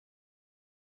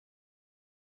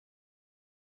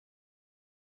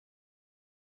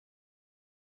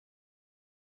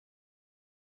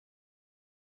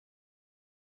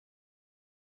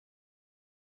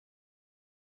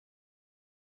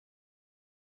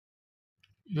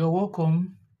You're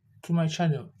welcome to my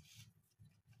channel.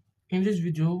 In this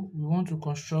video, we want to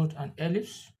construct an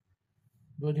ellipse,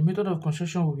 but the method of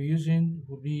construction we'll be using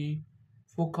will be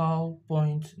focal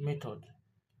point method.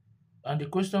 And the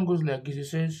question goes like this. It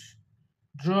says,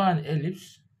 draw an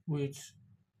ellipse with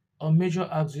a major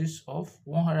axis of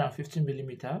 150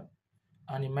 millimeter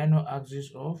and a minor axis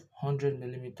of 100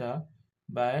 millimeter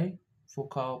by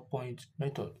focal point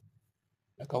method.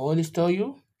 Like I always tell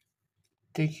you,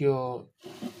 take your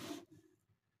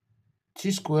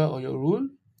T-square or your rule,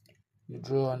 you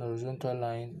draw an horizontal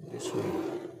line this way,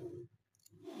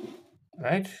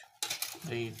 right?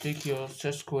 Then you take your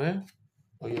set square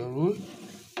or your rule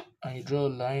and you draw a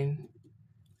line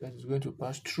that is going to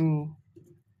pass through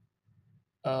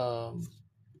um,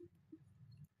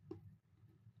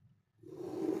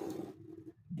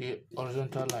 the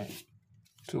horizontal line.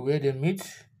 So where they meet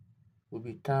will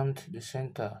be termed the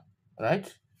center,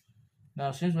 right?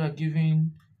 Now, since we are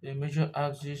given a major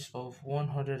axis of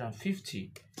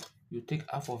 150, you take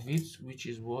half of it, which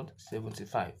is what?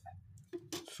 75.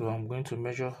 So I'm going to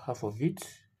measure half of it,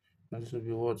 and this will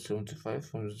be what? 75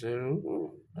 from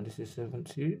 0, and this is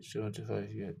 70, 75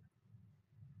 here,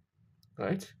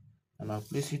 right? And I'll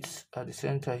place it at the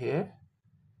center here.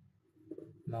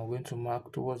 Now I'm going to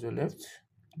mark towards the left,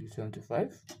 the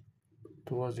 75,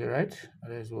 towards the right,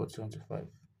 and that is what? 75.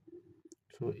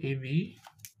 So AB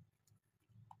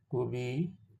will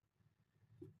be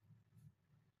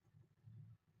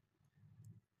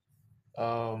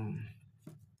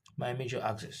my major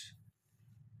axis.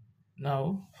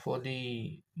 Now for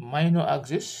the minor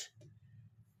axis,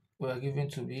 we are given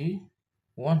to be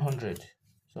 100.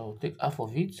 So I'll take half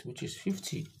of it, which is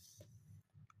 50.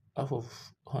 Half of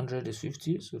 100 is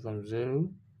 50, so from 0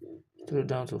 straight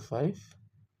down to 5,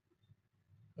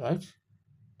 right?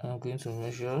 And I'm going to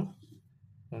measure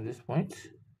from this point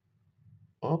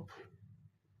up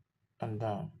and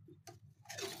down.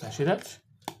 Can you see that?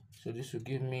 So this will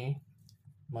give me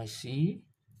my C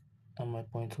and my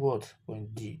point what?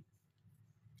 Point D.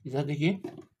 Is that okay?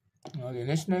 Now the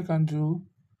next thing I can do,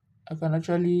 I can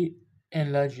actually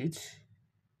enlarge it.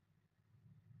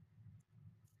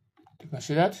 You can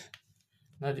see that?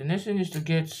 Now the next thing is to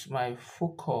get my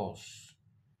focus.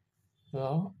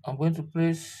 So I'm going to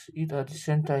place it at the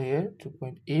center here to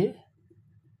point A,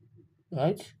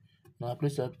 right? Now I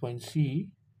place it at point C,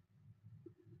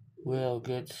 where I'll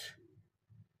get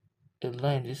a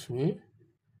line this way,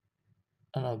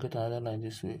 and I'll get another line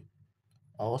this way.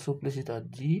 I'll also place it at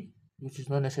D, which is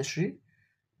not necessary,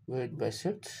 where it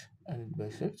bisects and it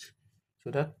bisects.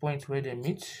 So that point where they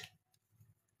meet,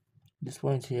 this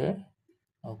point here,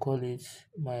 I'll call it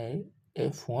my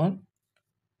F1,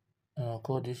 and I'll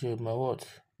call this here my what?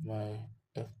 My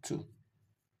F2.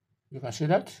 You can see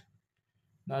that?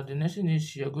 Now the next thing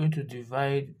is you're going to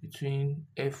divide between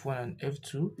F1 and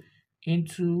F2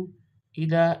 into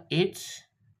either 8,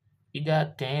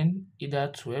 either 10,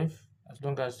 either 12. As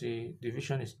long as the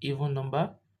division is even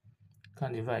number, you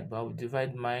can divide, but I will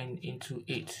divide mine into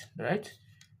 8, right?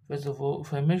 First of all,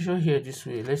 if I measure here this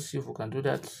way, let's see if we can do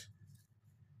that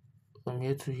from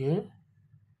here to here.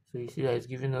 So you see that it's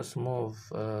giving us more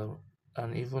of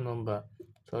an even number.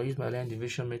 So I'll use my line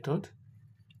division method.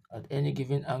 At any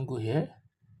given angle here,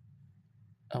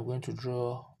 I'm going to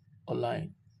draw a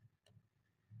line,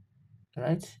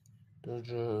 right? Just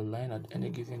draw a line at any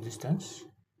given distance.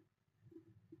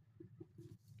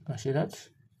 You can see that?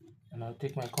 And I'll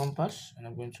take my compass and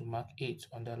I'm going to mark 8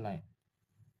 on that line.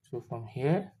 So from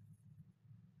here,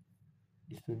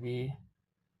 this will be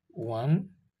 1,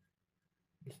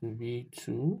 this will be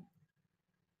 2,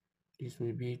 this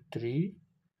will be 3,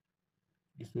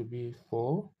 this will be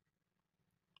 4,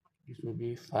 this will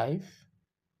be 5,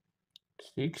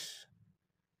 6,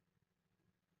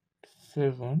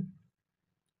 7,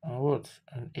 and what?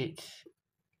 And 8.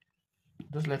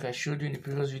 Just like I showed you in the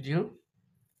previous video,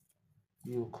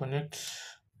 you connect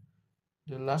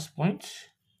the last point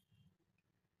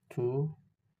to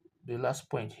the last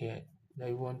point here that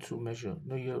you want to measure.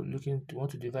 Now you're looking to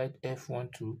want to divide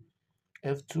F1 to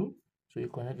F2, so you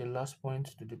connect the last point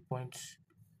to the point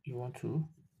you want to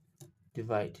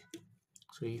divide.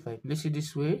 So if I place it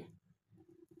this way,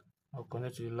 I'll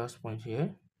connect to the last point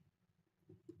here.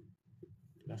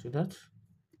 Can you see that?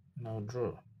 And I'll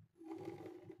draw.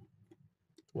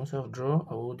 Once I've drawn,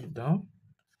 I'll hold it down.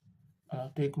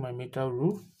 I'll take my metal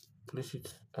rule, place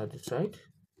it at the side.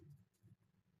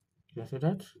 You can see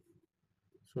that?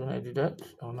 So when I do that,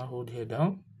 I'll now hold here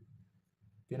down.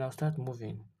 Then I'll start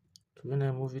moving. So when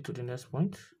I move it to the next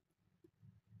point,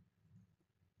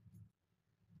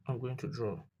 I'm going to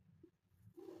draw.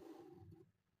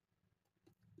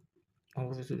 I'll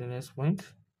move it to the next point.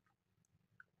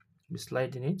 be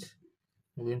sliding it.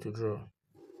 I'm going to draw.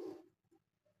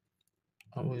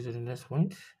 I'm going to the next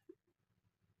point.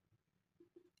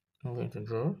 I'm going to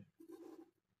draw.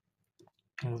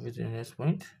 I'm going to the next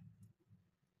point.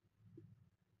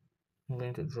 I'm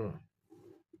going to draw.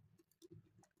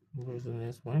 I'm going to the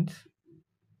next point.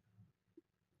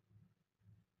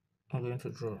 I'm going to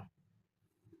draw.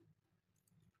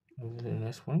 I'm going to the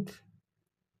next point.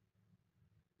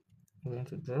 I'm going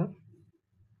to draw.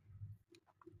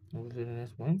 I'm going to the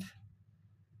next point.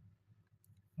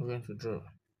 I'm going to draw.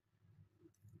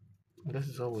 And this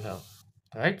is all we have.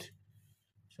 Alright?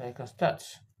 So I can start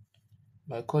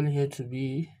by calling here to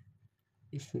be,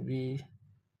 it should be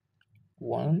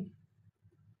 1,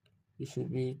 it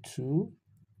should be 2,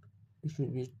 it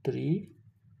should be 3,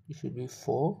 it should be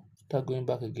 4. Start going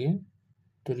back again.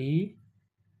 3,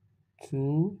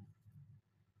 2,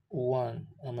 1.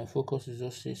 And my focus is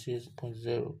just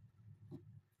 6.0.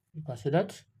 You can see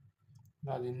that?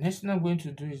 Now the next thing I'm going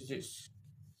to do is this.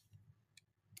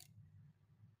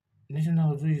 The next thing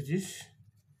I'll do is this.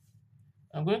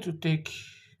 I'm going to take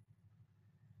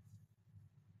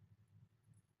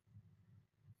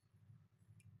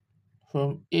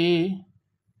from A1,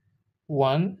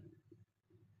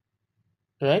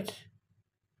 right?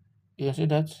 You can see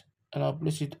that, and I'll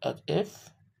place it at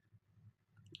F.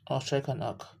 I'll strike an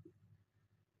arc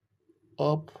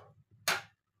up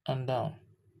and down.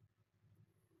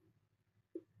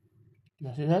 You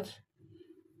can see that.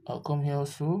 I'll come here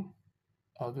also.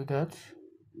 I'll do that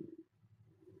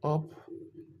up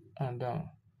and down.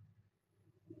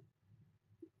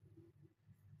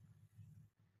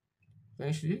 Can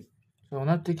you see? So I'll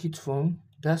now take it from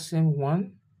that same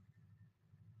 1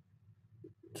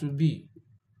 to B.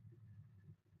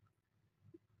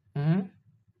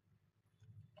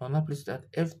 I'll now place it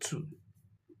at F2.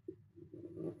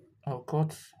 I'll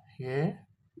cut here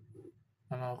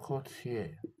and I'll cut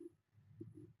here.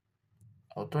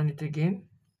 I'll turn it again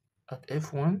at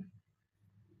F1.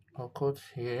 I'll cut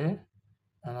here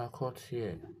and I'll cut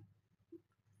here.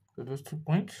 So those 2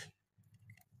 points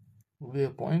will be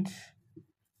a point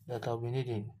that I'll be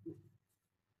needing.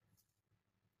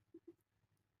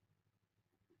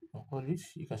 I'll call it,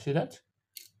 you can see that.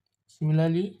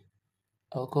 Similarly,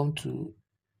 I'll come to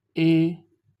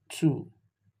A2,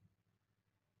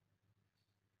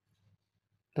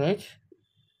 right?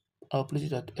 I'll place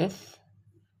it at F.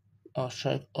 I'll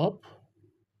strike up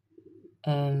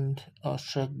and I'll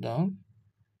strike down.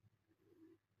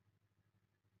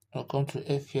 I'll come to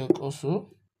F here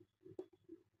also.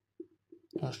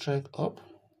 I'll strike up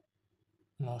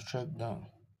and I'll strike down.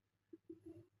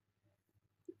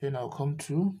 Then I'll come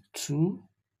to 2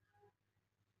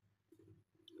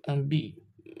 and B.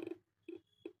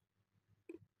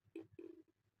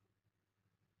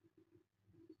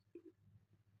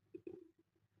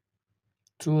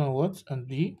 2 and what? And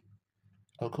B.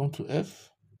 I'll come to F.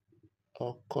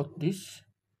 I'll cut this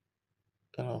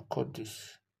and I'll cut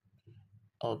this.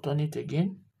 I'll turn it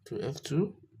again to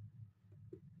F2.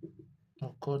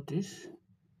 I'll cut this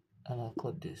and I'll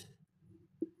cut this.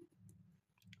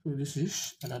 So this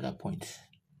is another point.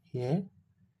 Here,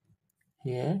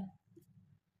 here,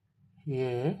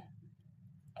 here,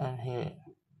 and here.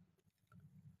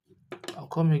 I'll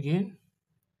come again.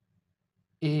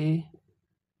 A3.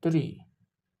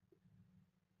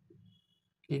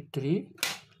 A3.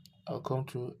 I'll come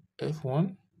to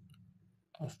F1.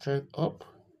 I'll strike up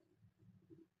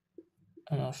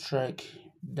and I'll strike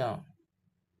down.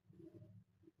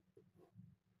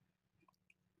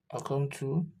 I'll come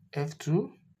to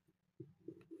F2.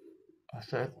 I'll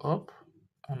strike up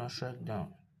and I'll strike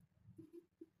down.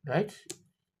 Right?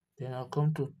 Then I'll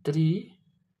come to 3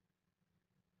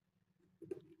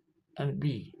 and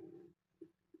B.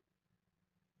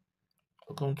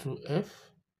 I'll come to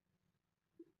F.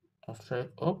 I'll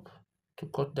strike up to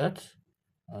cut that.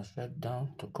 I'll strike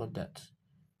down to cut that.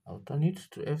 I'll turn it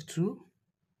to F2.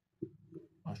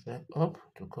 I'll strike up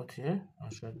to cut here.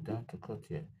 I'll strike down to cut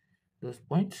here. Those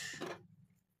points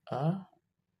are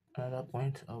another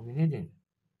point I'll be needing.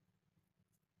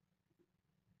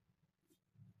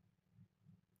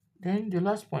 Then the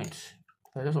last point,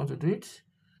 I just want to do it.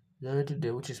 It's already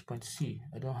there, which is point C.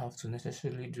 I don't have to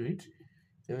necessarily do it.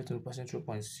 Everything will pass through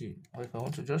point C. Or if I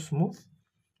want to just move,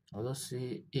 I'll just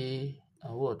say A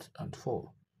and what? And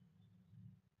 4.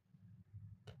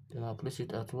 Then I'll place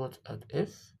it at what? At F.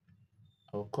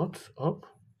 I'll cut up.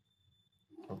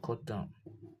 I'll cut down.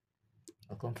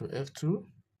 I'll come to F2.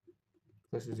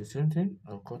 Because it's the same thing.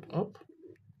 I'll cut up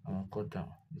and I'll cut down.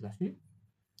 You can see.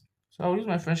 So I'll use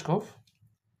my French curve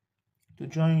to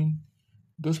join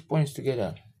those points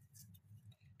together.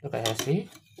 Like I say,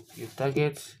 you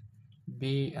target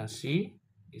B and C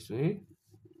this way,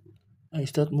 and you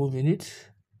start moving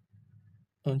it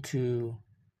until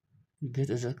you get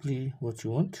exactly what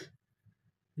you want.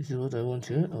 This is what I want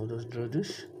here. I'll just draw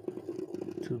this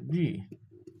to B.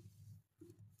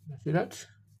 See that?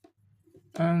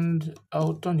 And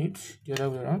I'll turn it the other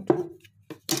way around.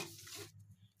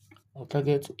 I'll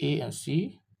target A and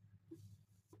C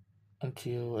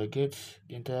until I get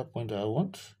the entire point that I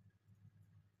want.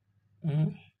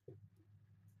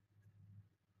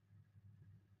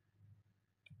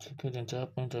 To get the entire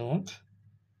point I want.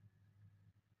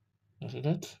 You see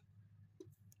that?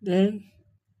 Then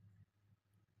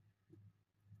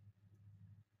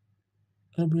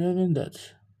I'll be having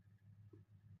that.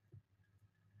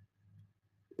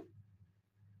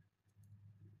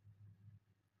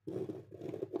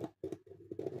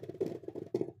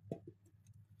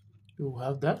 You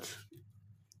have that.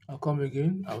 I'll come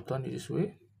again, I'll turn it this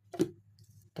way,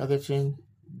 targeting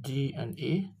D and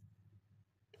A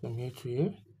from here to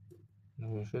here.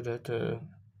 And we'll show that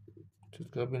it's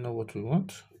grabbing out what we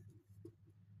want.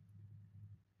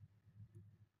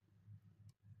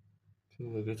 So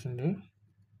we're getting there.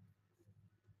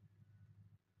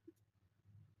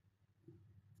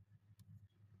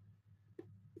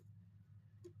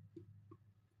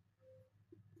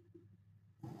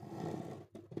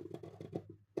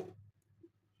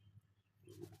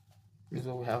 This is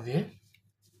what we have here.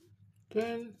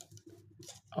 Then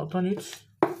I'll turn it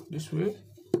this way.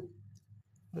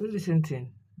 I'll do the same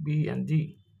thing, B and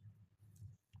D.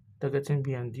 Targeting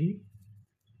B and D.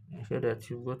 Ensure that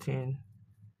you've gotten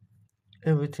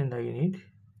everything that you need.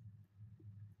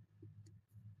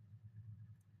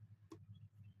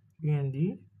 B and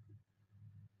D.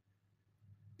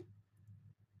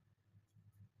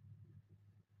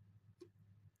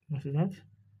 You see that?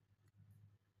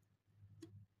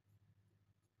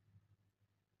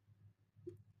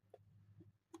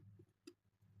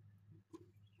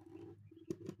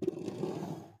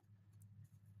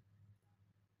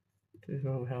 This is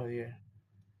what we have here.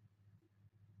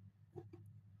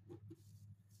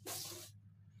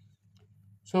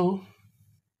 So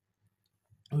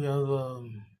we have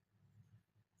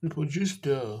reproduced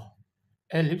the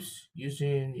ellipse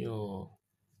using your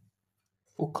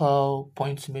focal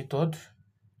point method.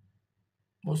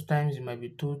 Most times you might be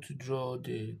told to draw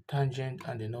the tangent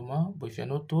and the normal, but if you're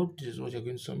not told, this is what you're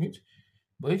going to submit.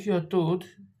 But if you're told,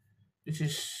 this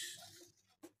is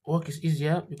work is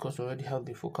easier because you already have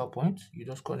the focal point. You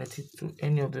just connect it to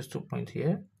any of these 2 points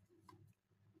here.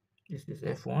 This is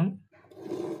F1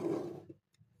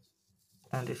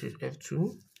 and this is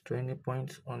F2 to any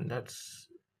point on that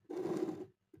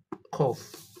curve.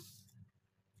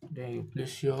 Then you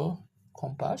place your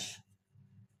compass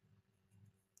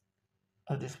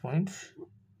at this point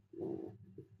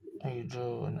and you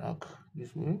draw an arc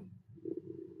this way.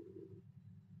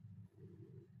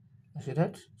 You see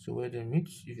that? So where they meet,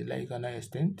 if you like, you can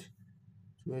extend.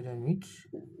 So where they meet,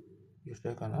 you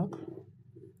strike an arc.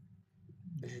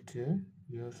 This is here,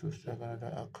 you also strike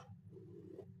another arc.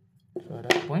 So at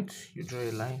that point, you draw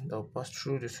a line that will pass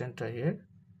through the center here.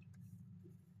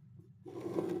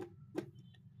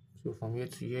 So from here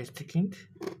to here is thickened.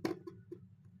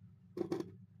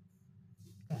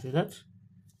 You see that?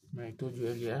 I told you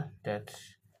earlier that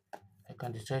I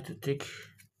can decide to take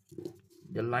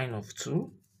the line of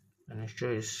 2 and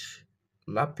ensure it's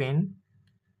lapping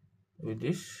with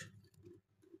this.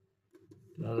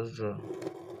 Now let's draw.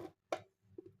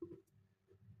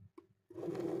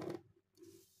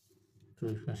 So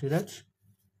you can see that.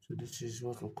 So this is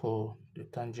what we call the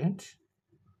tangent.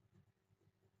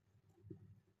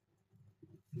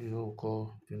 This is what we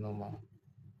call the normal.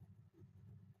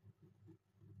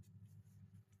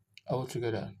 All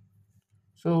together.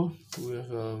 So we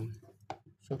have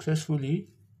successfully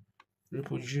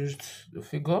reproduced the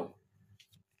figure.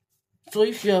 So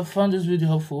if you have found this video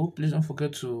helpful, please don't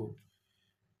forget to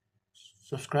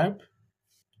subscribe,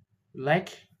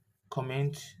 like,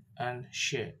 comment, and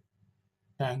share.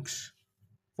 Thanks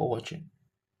for watching.